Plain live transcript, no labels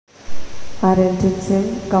Our entrance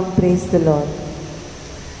hymn, Come Praise the Lord.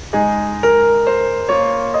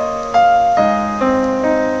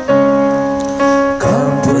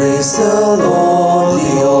 Come praise the Lord,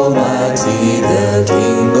 the Almighty, the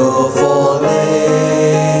King of all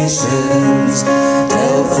nations.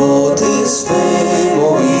 Tell forth His fame,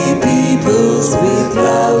 O ye peoples, with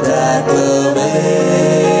loud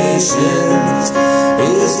acclamations.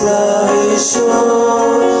 His love is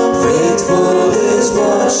sure, faithful His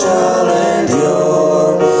word shall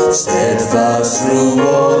endure, steadfast through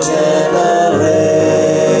all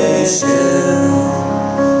generations.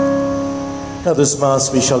 Now this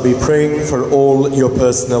Mass we shall be praying for all your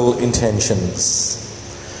personal intentions.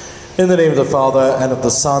 In the name of the Father, and of the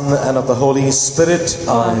Son, and of the Holy Spirit.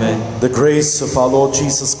 Amen. The grace of our Lord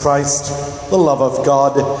Jesus Christ, the love of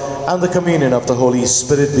God, and the communion of the Holy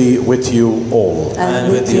Spirit be with you all.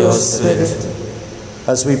 And with your spirit.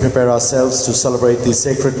 As we prepare ourselves to celebrate these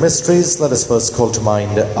sacred mysteries, let us first call to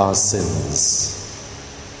mind our sins.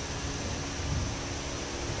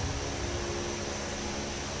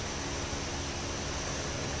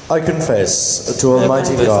 I confess to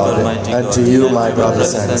Almighty God and to you, my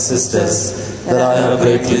brothers and sisters, that I have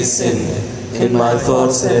greatly sinned in my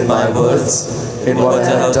thoughts and in my words, in what I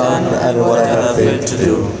have done and in what I have failed to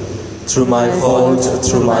do. Through my fault,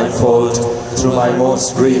 through my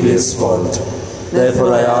most grievous fault.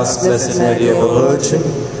 Therefore I ask Blessed Mary, ever Virgin,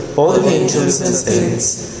 all the angels and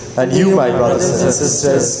saints, and you, my brothers and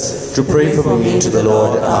sisters, to pray for me to the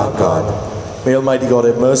Lord our God. May Almighty God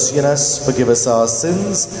have mercy on us, forgive us our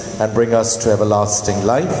sins, and bring us to everlasting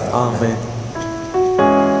life. Amen.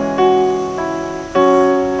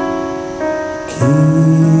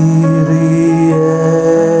 Kyrie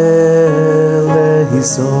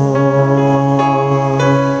eleison.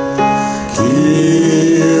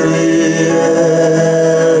 Kyrie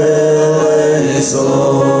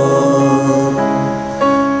eleison.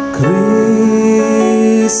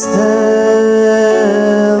 Christe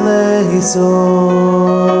eleison.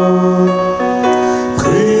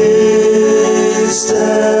 Christe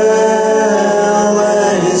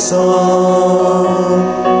eleison.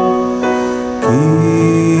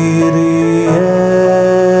 Kyrie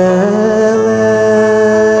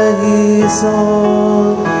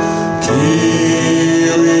eleison. Kyrie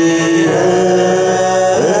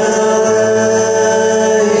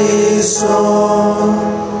eleison.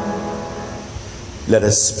 Let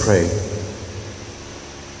us pray.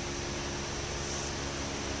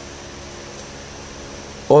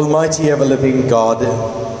 Almighty ever-living God,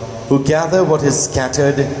 who gather what is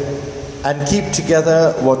scattered and keep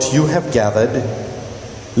together what you have gathered,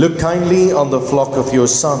 look kindly on the flock of your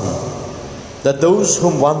Son, that those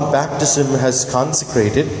whom one baptism has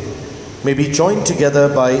consecrated may be joined together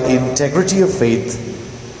by integrity of faith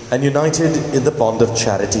and united in the bond of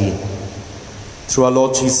charity. Through our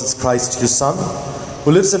Lord Jesus Christ, your Son,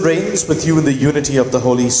 who lives and reigns with you in the unity of the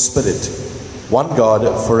Holy Spirit, one God,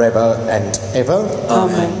 forever and ever.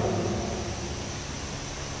 Amen.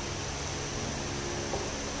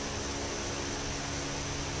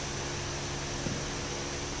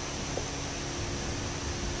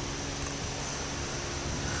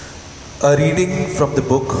 A reading from the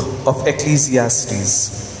book of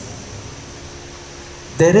Ecclesiastes.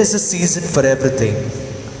 There is a season for everything,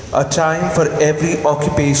 a time for every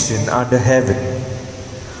occupation under heaven,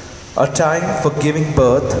 a time for giving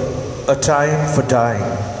birth, a time for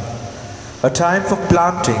dying, a time for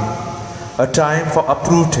planting, a time for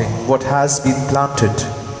uprooting what has been planted,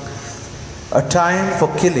 a time for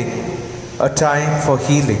killing, a time for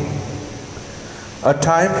healing, a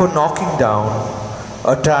time for knocking down,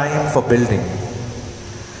 a time for building,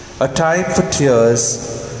 a time for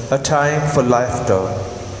tears, a time for laughter,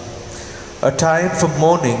 a time for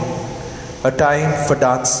mourning, a time for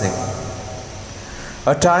dancing,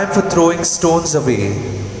 a time for throwing stones away,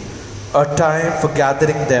 a time for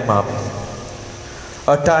gathering them up,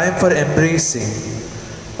 a time for embracing,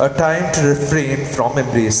 a time to refrain from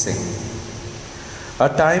embracing, a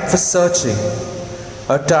time for searching,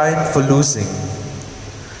 a time for losing,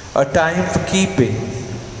 a time for keeping,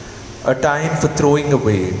 a time for throwing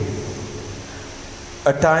away,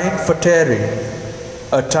 a time for tearing,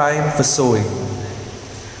 a time for sowing,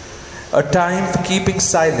 a time for keeping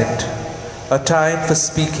silent, a time for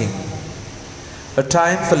speaking, a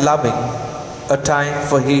time for loving, a time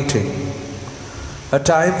for hating, a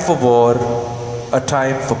time for war, a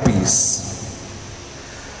time for peace.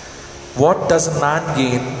 What does a man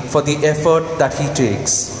gain for the effort that he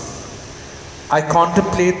takes? I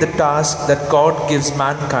contemplate the task that God gives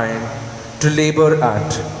mankind to labor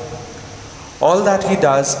at. All that he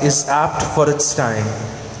does is apt for its time.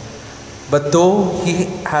 But though he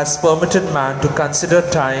has permitted man to consider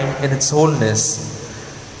time in its wholeness,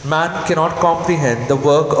 man cannot comprehend the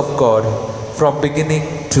work of God from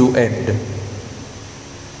beginning to end.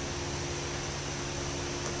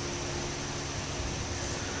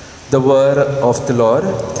 The word of the Lord.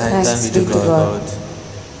 Thanks be to God.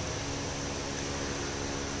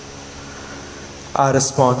 Our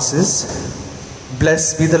response is,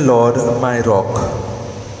 Blessed be the Lord, my rock.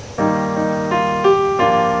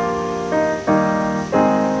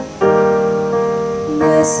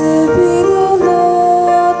 Blessed be the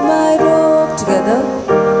Lord, my rock. Together.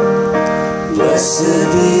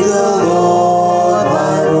 Blessed be the Lord,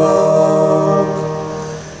 my rock.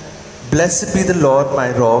 Blessed be the Lord,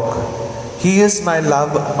 my rock. He is my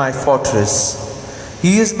love, my fortress.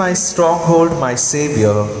 He is my stronghold, my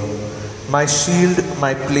Savior, my shield,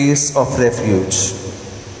 my place of refuge.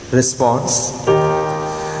 Response.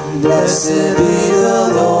 Blessed be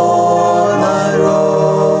the Lord, my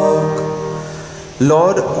rock.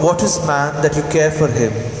 Lord, what is man that you care for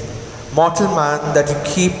him? Mortal man that you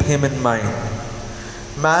keep him in mind?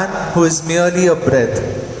 Man who is merely a breath,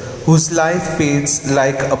 whose life fades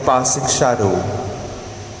like a passing shadow.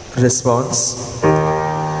 Response.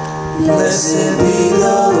 Blessed be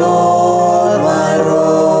the Lord, my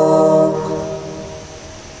rock.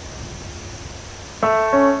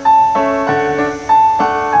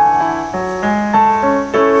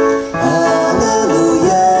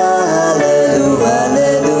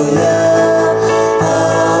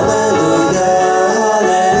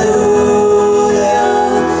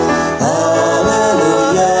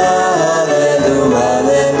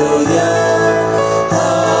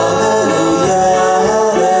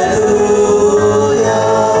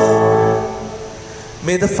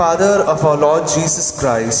 May the Father of our Lord Jesus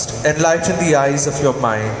Christ enlighten the eyes of your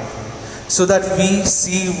mind, so that we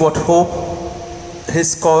see what hope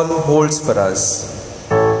His call holds for us.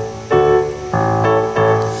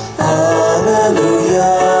 Hallelujah,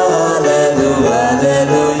 hallelujah,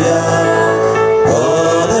 hallelujah.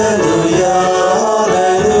 Hallelujah,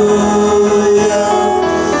 hallelujah.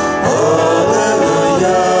 Hallelujah,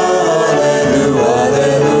 hallelujah,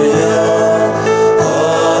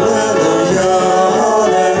 hallelujah.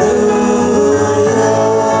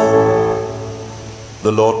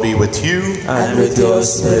 The Lord be with you. And with your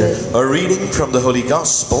spirit. A reading from the Holy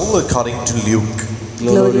Gospel according to Luke.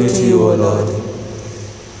 Glory to you, O Lord.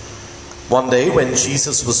 One day when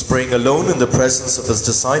Jesus was praying alone in the presence of his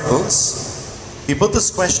disciples, he put this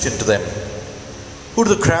question to them: Who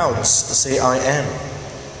do the crowds say I am?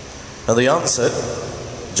 And they answered,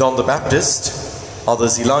 John the Baptist,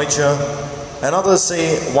 others Elijah, and others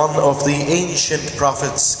say one of the ancient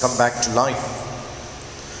prophets come back to life.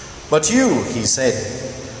 But you, he said,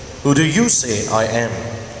 who do you say I am?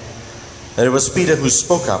 And it was Peter who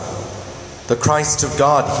spoke up. The Christ of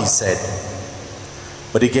God, he said.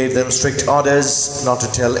 But he gave them strict orders not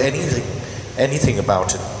to tell anything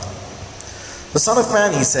about it. The Son of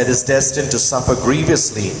Man, he said, is destined to suffer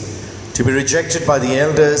grievously, to be rejected by the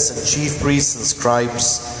elders and chief priests and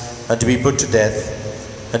scribes, and to be put to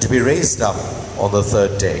death, and to be raised up on the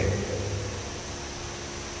third day.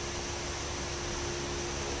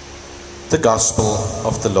 The Gospel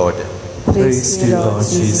of the Lord. Praise to you, Lord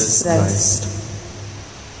Jesus Christ.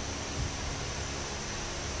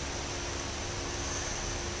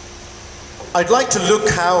 I'd like to look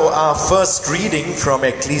how our first reading from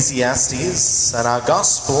Ecclesiastes and our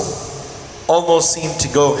Gospel almost seem to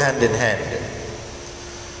go hand in hand.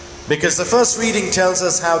 Because the first reading tells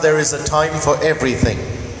us how there is a time for everything.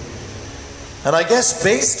 And I guess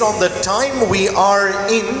based on the time we are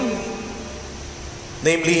in,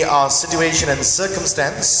 namely our situation and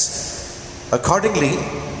circumstance, accordingly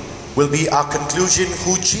will be our conclusion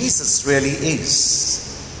who Jesus really is.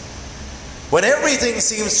 When everything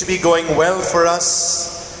seems to be going well for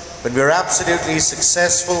us, when we are absolutely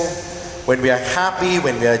successful, when we are happy,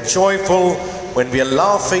 when we are joyful, when we are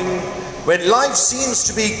laughing, when life seems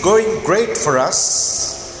to be going great for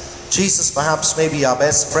us, Jesus perhaps may be our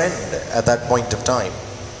best friend at that point of time.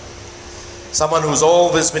 Someone who's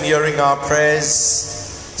always been hearing our prayers,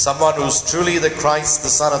 someone who's truly the Christ, the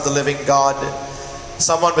Son of the living God,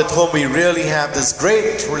 someone with whom we really have this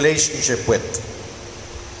great relationship with.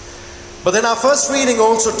 But then our first reading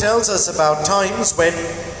also tells us about times when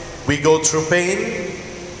we go through pain,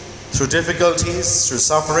 through difficulties, through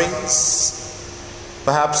sufferings,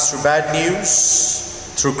 perhaps through bad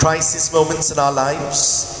news, through crisis moments in our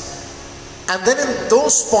lives. And then in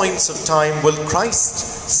those points of time, will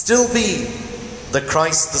Christ still be the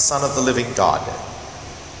Christ, the Son of the living God?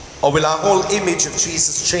 Or will our whole image of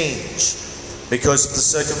Jesus change because of the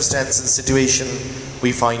circumstance and situation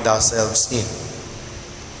we find ourselves in.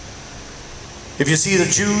 If you see the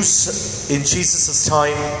Jews in Jesus'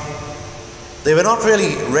 time, they were not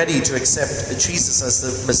really ready to accept Jesus as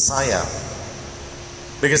the Messiah,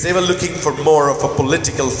 because they were looking for more of a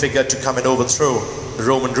political figure to come and overthrow the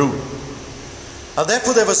Roman rule. And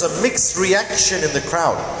therefore there was a mixed reaction in the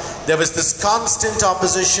crowd. There was this constant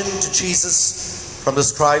opposition to Jesus from the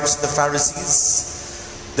scribes and the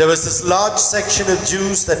Pharisees. There was this large section of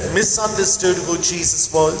Jews that misunderstood who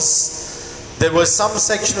Jesus was. There was some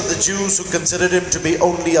section of the Jews who considered him to be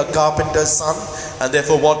only a carpenter's son, and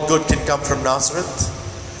therefore what good can come from Nazareth?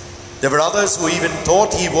 There were others who even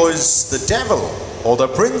thought he was the devil or the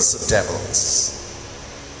prince of devils.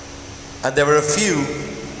 And there were a few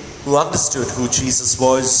who understood who Jesus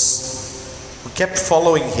was, who kept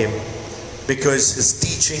following him because his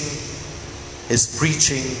teaching, his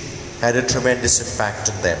preaching had a tremendous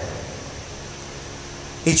impact on them.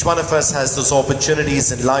 Each one of us has those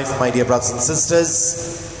opportunities in life, my dear brothers and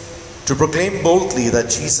sisters, to proclaim boldly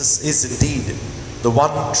that Jesus is indeed the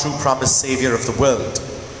one true promised Savior of the world.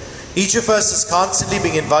 Each of us is constantly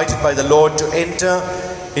being invited by the Lord to enter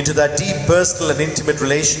into that deep personal and intimate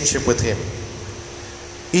relationship with him.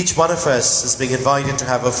 Each one of us is being invited to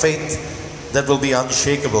have a faith that will be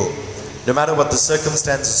unshakable, no matter what the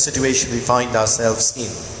circumstance or situation we find ourselves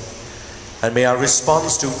in. And may our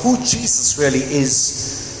response to who Jesus really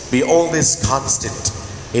is be always constant.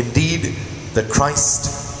 Indeed, the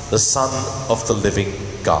Christ, the Son of the living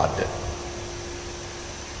God.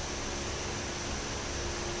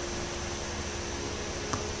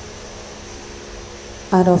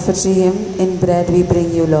 And offer to him in bread we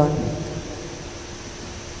bring you, Lord.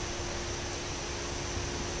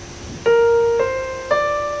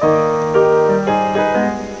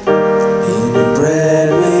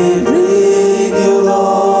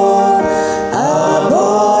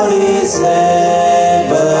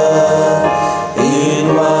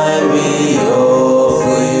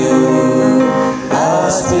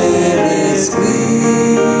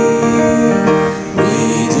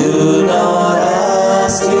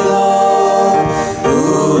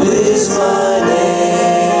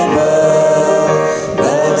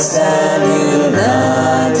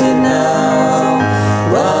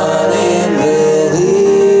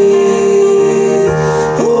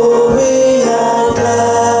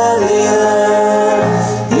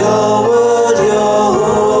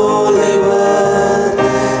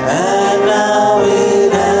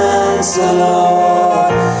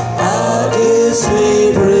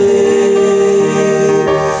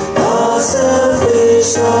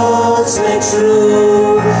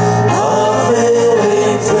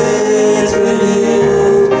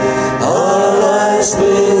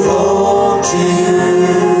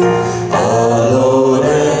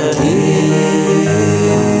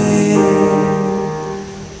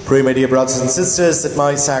 Pray, my dear brothers and sisters, that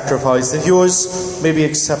my sacrifice and yours may be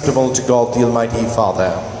acceptable to God the Almighty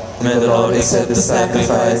Father. May the Lord accept the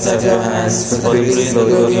sacrifice at your hands for the praise and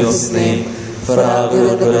glory of his name, for our good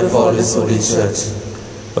and good of all his holy church.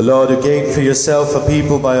 O Lord, who gained for yourself a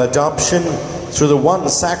people by adoption through the one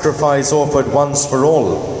sacrifice offered once for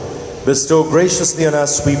all, bestow graciously on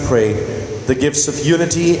us, we pray, the gifts of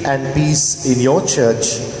unity and peace in your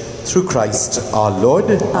church, through Christ our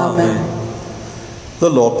Lord. Amen. The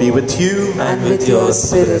Lord be with you. And with your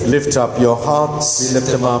spirit. Lift up your hearts. We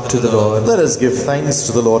lift them up to the Lord. Let us give thanks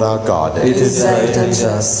to the Lord our God. It is right and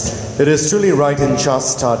just. It is truly right and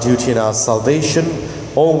just, our duty and our salvation,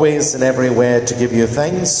 always and everywhere to give you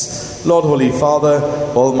thanks, Lord, Holy Father,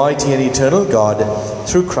 Almighty and eternal God,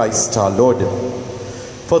 through Christ our Lord.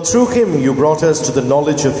 For through him you brought us to the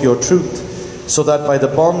knowledge of your truth, so that by the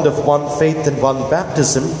bond of one faith and one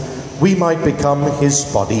baptism we might become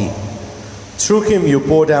his body. Through him you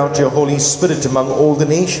poured out your Holy Spirit among all the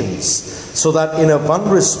nations, so that in a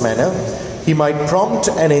wondrous manner he might prompt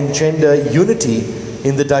and engender unity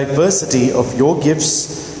in the diversity of your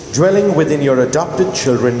gifts, dwelling within your adopted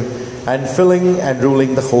children and filling and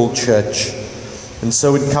ruling the whole church. And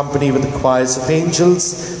so in company with the choirs of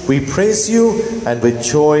angels we praise you, and with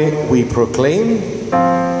joy we proclaim,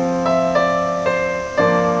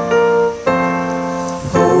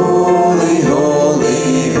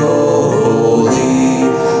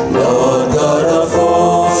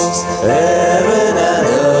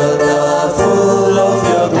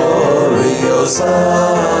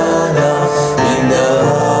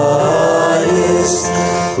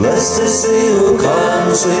 Blessed is he who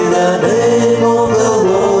comes in the name of the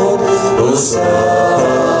Lord.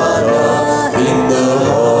 Hosanna in the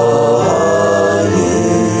highest.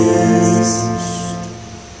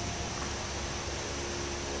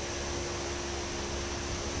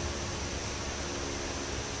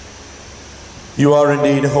 You are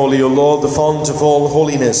indeed holy, O Lord, the fount of all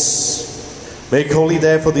holiness. Make holy,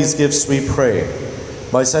 therefore, these gifts, we pray,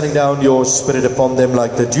 by sending down your Spirit upon them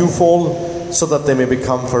like the dewfall, so that they may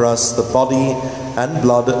become for us the body and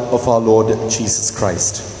blood of our Lord Jesus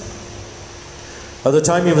Christ. At the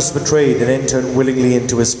time he was betrayed and entered willingly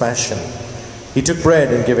into his passion, he took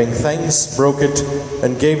bread and giving thanks, broke it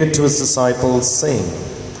and gave it to his disciples, saying,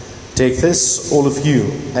 "Take this, all of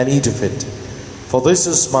you, and eat of it, for this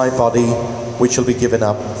is my body, which shall be given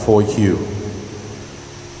up for you."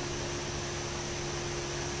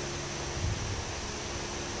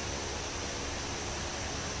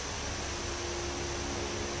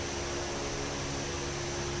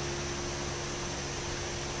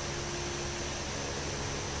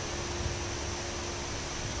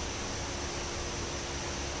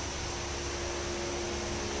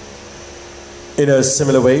 In a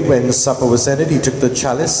similar way, when supper was ended, he took the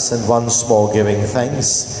chalice, and once more giving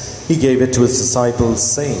thanks, he gave it to his disciples,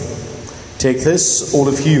 saying, "Take this, all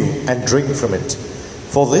of you, and drink from it.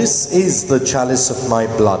 For this is the chalice of my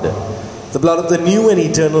blood, the blood of the new and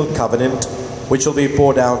eternal covenant, which will be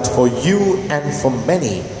poured out for you and for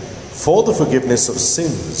many, for the forgiveness of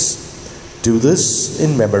sins. Do this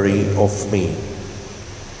in memory of me."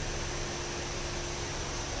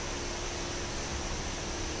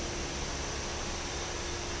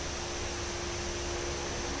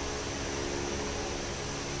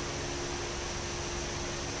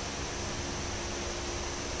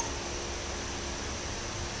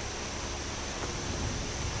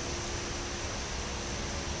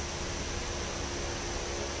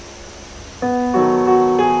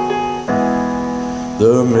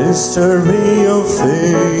 The mystery of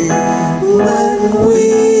faith. When we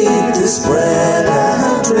eat this bread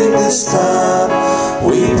and drink this cup,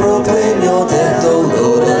 we proclaim your death, O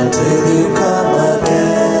Lord, until you come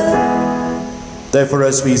again. Therefore,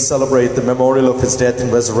 as we celebrate the memorial of his death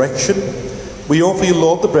and resurrection, we offer you,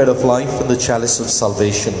 Lord, the bread of life and the chalice of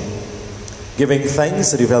salvation, giving thanks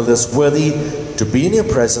that you've held us worthy to be in your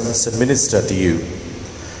presence and minister to you.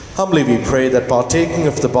 Humbly we pray that, partaking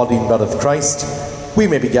of the body and blood of Christ, we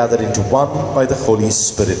may be gathered into one by the Holy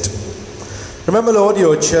Spirit. Remember, Lord,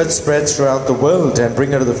 your church spreads throughout the world, and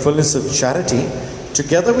bring her to the fullness of charity,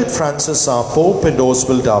 together with Francis our Pope and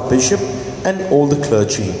Oswald our Bishop and all the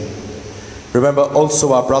clergy. Remember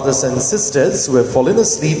also our brothers and sisters who have fallen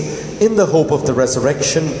asleep in the hope of the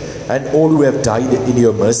resurrection, and all who have died in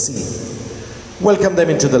your mercy. Welcome them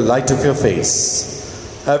into the light of your face.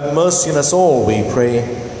 Have mercy on us all, we pray,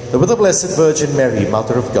 that with the Blessed Virgin Mary,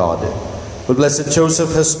 Mother of God, with blessed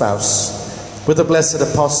Joseph, her spouse, with the blessed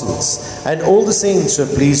apostles, and all the saints who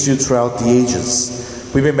have pleased you throughout the ages,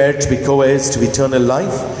 we may merit to be co-heirs to eternal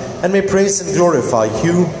life, and may praise and glorify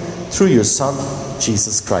you through your Son,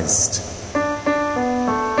 Jesus Christ.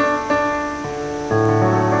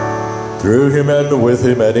 Through him and with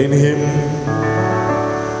him and in him,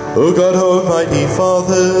 O God, Almighty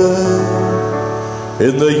Father,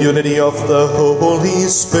 in the unity of the Holy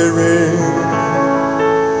Spirit,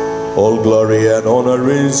 all glory and honor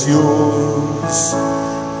is yours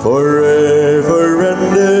forever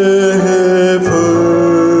and ever.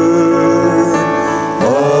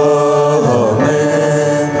 Amen.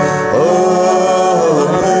 Amen. Amen. Amen.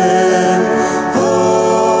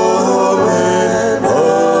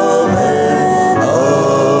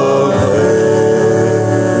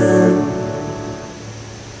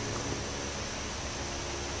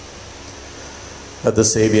 At the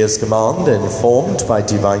Saviour's command, informed by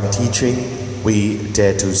divine teaching, we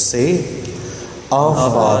dare to say, Our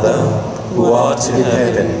Father, who art in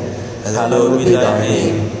heaven, hallowed be thy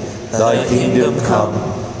name. Thy kingdom come,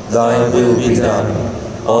 thy will be done,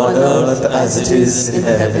 on earth as it is in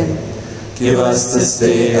heaven. Give us this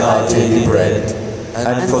day our daily bread,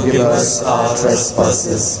 and forgive us our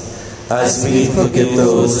trespasses, as we forgive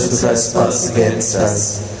those who trespass against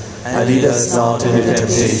us. And lead us not into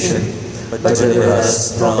temptation, but deliver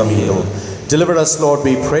us from evil. Deliver us, Lord,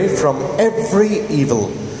 we pray, from every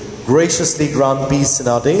evil. Graciously grant peace in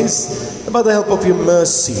our days, and by the help of your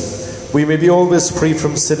mercy, we may be always free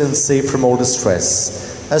from sin and safe from all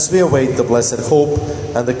distress, as we await the blessed hope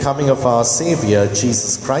and the coming of our Saviour,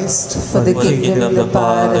 Jesus Christ. For the kingdom, the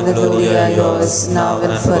power, and the glory are yours, now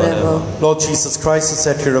and forever. Lord Jesus Christ, who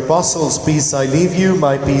said to your apostles, Peace I leave you,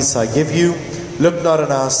 my peace I give you, look not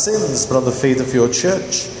on our sins, but on the faith of your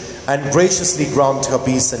church, and graciously grant her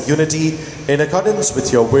peace and unity in accordance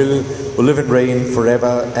with your will, who live and reign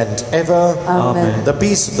forever and ever. Amen. The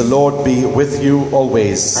peace of the Lord be with you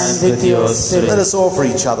always. And with your spirit. Let us offer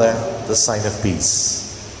each other the sign of peace.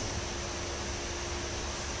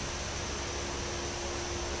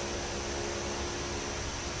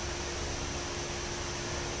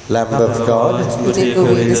 Lamb of God, who take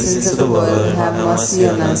away the sins of the world, have mercy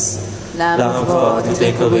on us. Lamb of God, who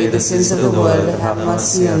take away the sins of the world, have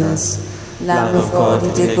mercy on us. Lamb of God,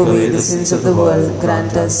 who take away the sins of the world,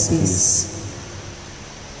 grant us peace.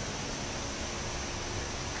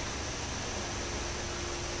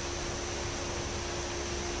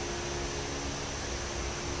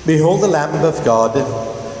 Behold the Lamb of God,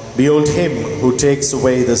 behold him who takes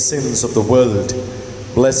away the sins of the world.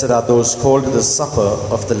 Blessed are those called to the supper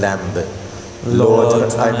of the Lamb.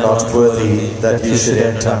 Lord, I am not worthy that you should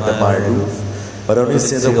enter under my roof, but only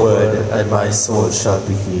say the word, and my soul shall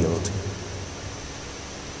be healed.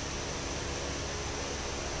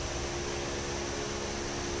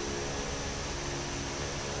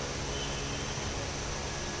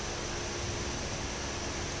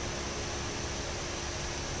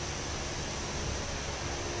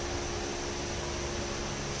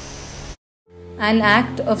 An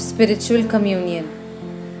act of spiritual communion.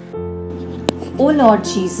 O Lord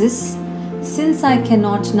Jesus, since I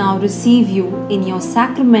cannot now receive you in your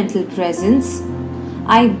sacramental presence,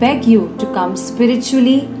 I beg you to come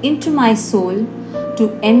spiritually into my soul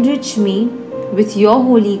to enrich me with your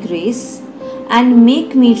holy grace and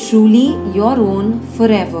make me truly your own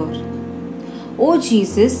forever. O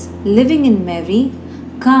Jesus, living in Mary,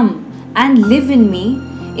 come and live in me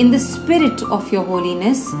in the spirit of your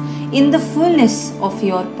holiness, in the fullness of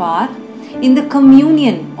your power, in the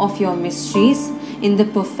communion of your mysteries, in the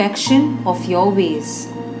perfection of your ways.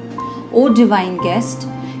 O divine guest,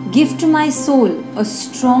 give to my soul a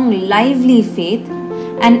strong, lively faith,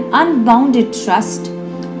 an unbounded trust,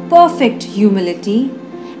 perfect humility,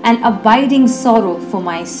 an abiding sorrow for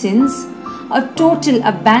my sins, a total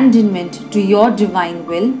abandonment to your divine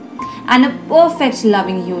will, and a perfect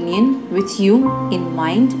loving union with you in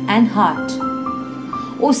mind and heart.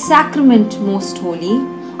 O sacrament most holy,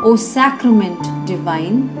 O sacrament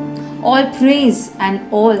divine, all praise and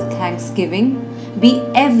all thanksgiving be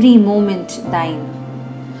every moment thine.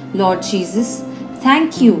 Lord Jesus,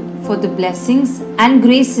 thank you for the blessings and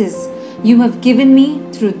graces you have given me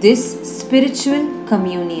through this spiritual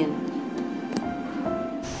communion.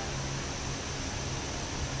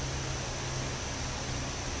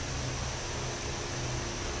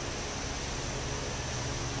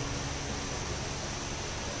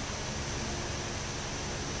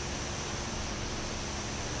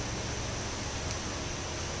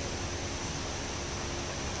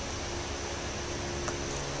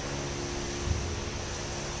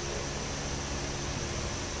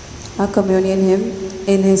 A communion hymn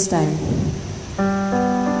in his time.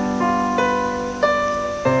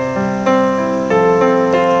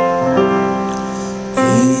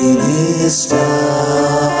 In his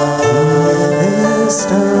time, in his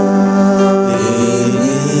time, in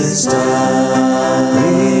his time,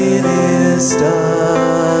 in his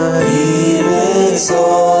time, he makes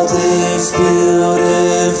all things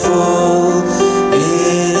beautiful.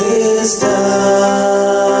 In his time,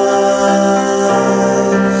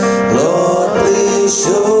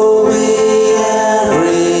 show me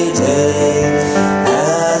every day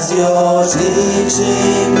as you're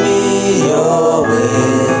teaching me your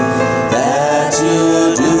way, that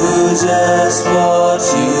you do just what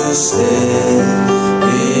you say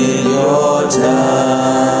in your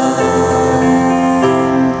time,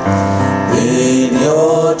 in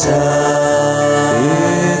your time,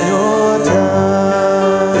 in your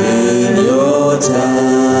time, in your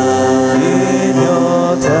time, in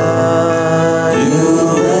your time.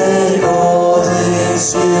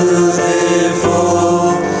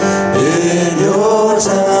 Beautiful in your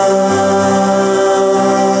time,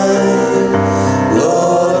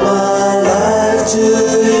 Lord, my life to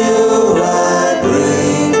you I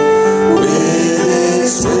bring, with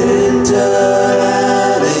its winter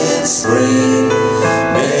and its spring.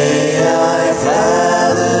 May I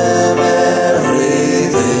fathom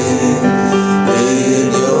everything in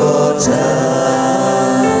your time.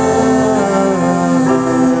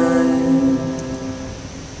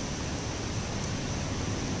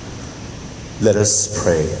 Let us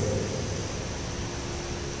pray.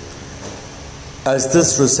 As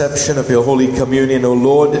this reception of your Holy Communion, O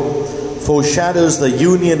Lord, foreshadows the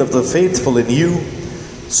union of the faithful in you,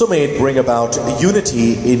 so may it bring about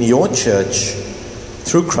unity in your church.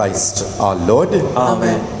 Through Christ our Lord.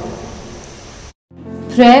 Amen.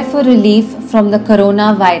 Prayer for relief from the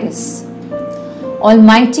coronavirus.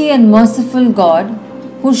 Almighty and merciful God,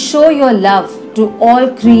 who show your love to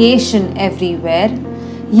all creation everywhere,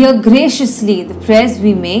 hear graciously the prayers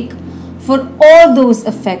we make for all those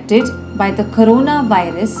affected by the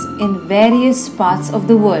coronavirus in various parts of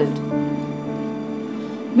the world.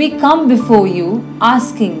 We come before you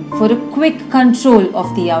asking for a quick control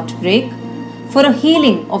of the outbreak, for a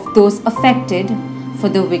healing of those affected, for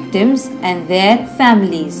the victims and their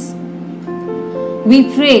families.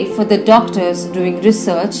 We pray for the doctors doing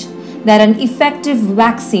research that an effective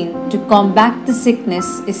vaccine to combat the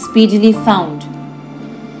sickness is speedily found.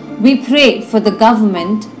 We pray for the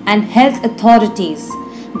government and health authorities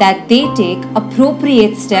that they take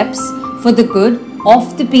appropriate steps for the good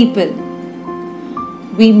of the people.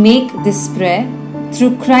 We make this prayer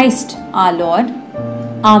through Christ our Lord.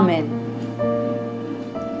 Amen.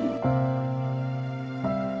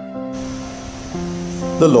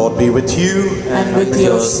 The Lord be with you. And with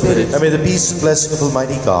your spirit. And may the peace and blessing of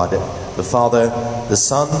Almighty God, the Father, the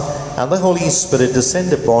Son, and the Holy Spirit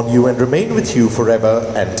descend upon you and remain with you forever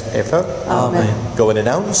and ever. Amen. Go and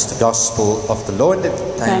announce the gospel of the Lord.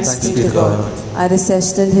 Thanks be to God. I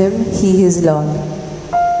recest in him, he is Lord.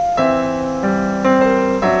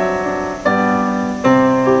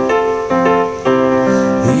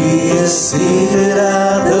 He is seated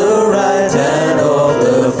at the right hand of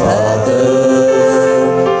the Father.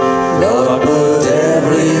 Lord, put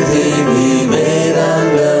everything he made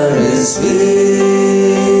under his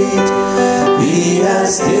feet. He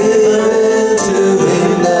has given to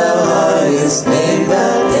him the highest name.